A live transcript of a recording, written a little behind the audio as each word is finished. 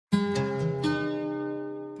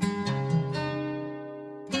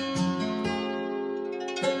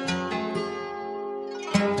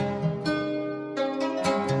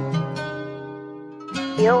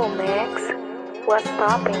Yo, Max, what's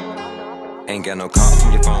poppin'? Ain't got no call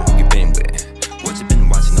from your phone, who you been with? What you been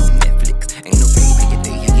watching on Netflix? Ain't no baby,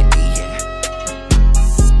 how your day, yeah.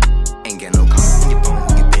 Ain't got no call from your phone,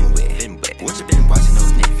 who you been with? What you been watching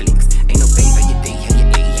on Netflix? Ain't no baby, how your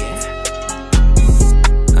day, yeah.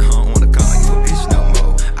 I don't wanna call you a bitch no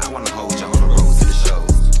more. I wanna hold you on the road to the show.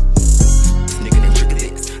 Nigga, them trick of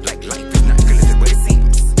this, like life is not good as it what it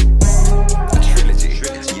seems. A trilogy,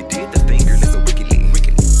 you did the thing, girl, it's a wickedly.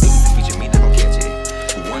 Feature me, never catch it.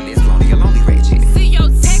 One less lonely, a lonely ratchet. See your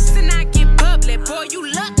text and I get bubbly. Boy, you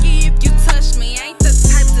lucky if you touch me. Ain't the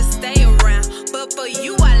type to stay around, but for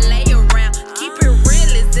you I lay around. Keep it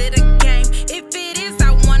real, is it a game? If it is,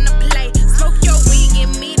 I wanna play. Smoke your weed,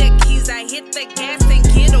 give me the keys. I hit the gas and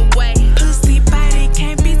get away. Pussy body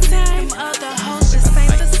can't be tamed. Other hoes just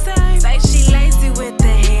ain't the same. Say she lazy with the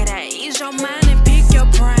head. I ease your mind and pick your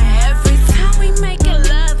brain. Every time we make it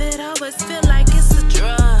love, it always feel like it's a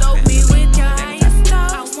drug. Go be with your highest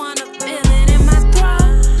dog. I wanna feel it in my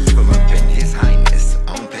throat. Leave him up in his highness. I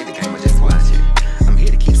don't play the game, I just watch it. I'm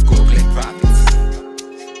here to keep score, collect profits.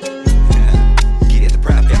 Get at the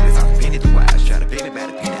pride families, I'm penny to wise. Try to pay me by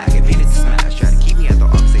the penny, I get penny to smash. Try to keep me at the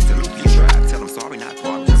arm, say salute you drive. Tell them sorry, not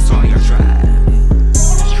far, I'm sorry I tried.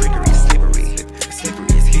 Trickery is slippery.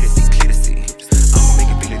 Slippery is here to see, clear to see. I'ma make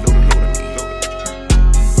it feel it loaded me.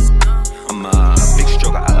 I'm a big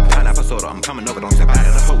stroker, I love pineapple soda. I'm coming over, don't step out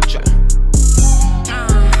of the poacher.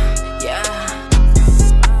 Yeah.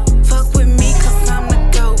 Fuck with me, cause I'm the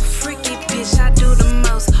GOAT. Freaky bitch, I do the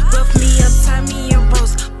most. Rough me up, tie me in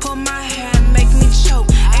roast. Pull my hair and make me choke.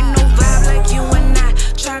 Ain't no vibe like you and I.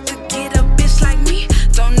 Tried to get a bitch like me.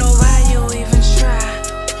 Don't know why you even try.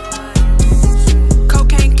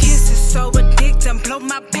 Cocaine kisses, so addicting. Blow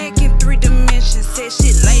my back in 3 dimensions. Said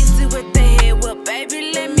shit lazy with the head. Well,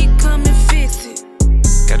 baby, let me come and fix it.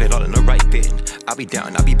 Got it all in the right bit. I'll be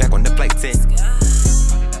down, I'll be back on the flight set.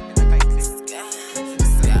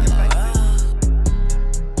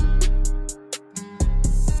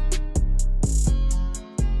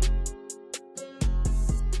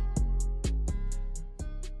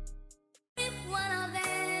 One of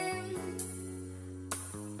them,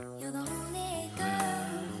 you're the only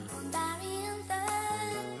girl, Darian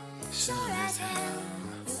Third. Sure as hell,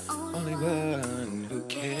 you're the only One who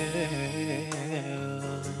cares.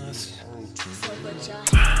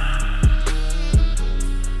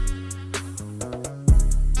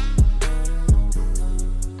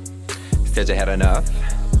 Said you had enough.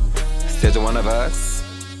 Said you're one of us.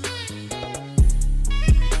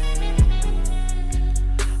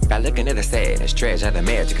 By looking at the sadness, trash how the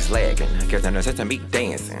magic is lagging. Guess there's no sense in me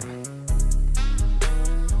dancing.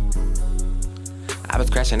 I was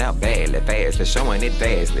crashing out badly, fastly, showing it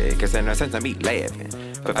vastly. Guess there's no sense in me laughing.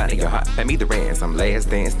 But finding your heart, pay me the ransom. Last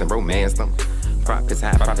dance, then romance them. Prophets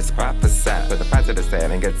high, prophets prophesy. For the positive side,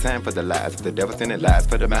 ain't got time for the lies. For the devil sending lies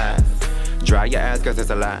for the minds. Dry your eyes, cause it's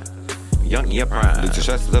a lie. Young in your prime, lose your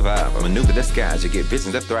trust to survive. Maneuver the skies, you get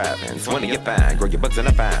visions of thriving. Swing you're fine, grow your bucks in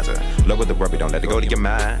a visor. Lower the worry, don't let it go to your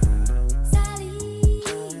mind. Sally,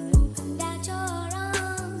 opened out your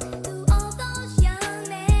arms to all those young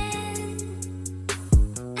men.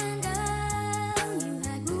 And girl, you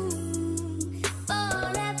had room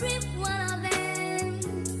for every one of them.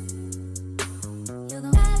 You're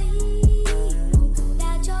the Sally, opened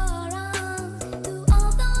out your arms to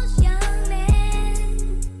all those young men.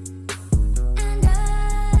 And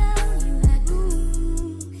girl, you had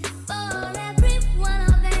room for every one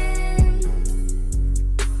of them.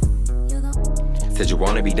 You're the Said you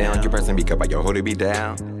wanna be down, you pressing me, by your hoe to be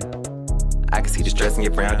down. I can see the stress in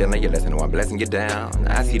your frown, then let your lesson, know I'm blessing you down.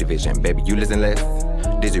 I see the vision, baby, you listen less.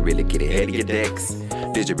 Did you really get ahead of your decks?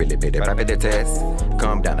 Did you really pay the vibe at the test?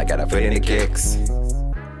 Calm down, I got a foot in the kicks.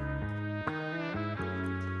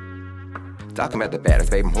 Talking about the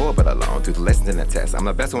baddest, baby, I'm horrible alone. Through the lessons in the test, I'm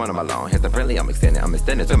the best one, I'm alone. Here's the friendly, I'm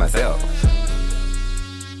extending to myself.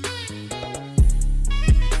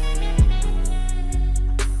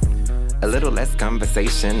 A little less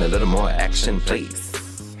conversation, a little more action, please.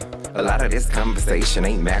 A lot of this conversation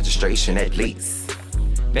ain't magistration, at least.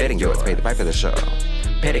 Betting yours, pay the pipe for the show.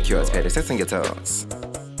 Pedicures, pedicures on your toes.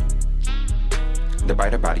 The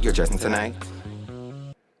brighter body you're dressing tonight.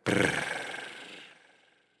 Brrr.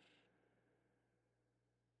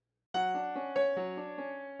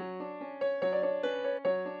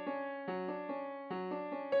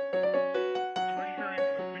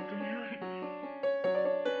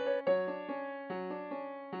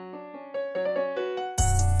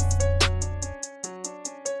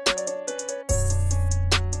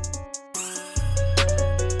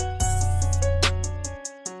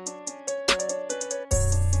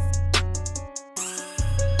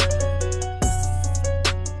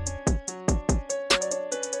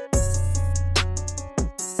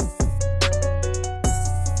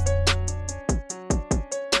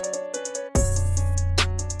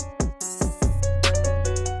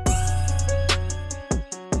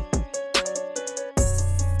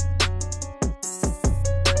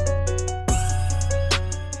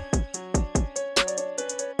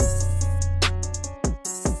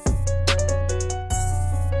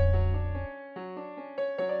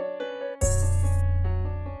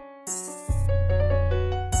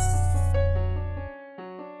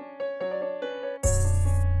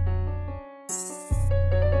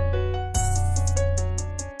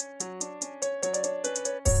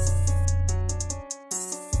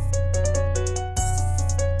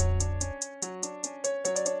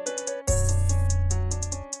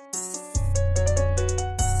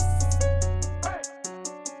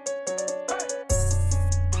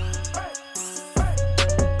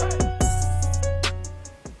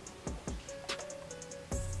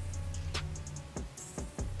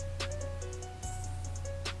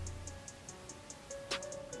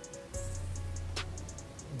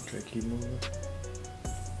 Okay, keep moving.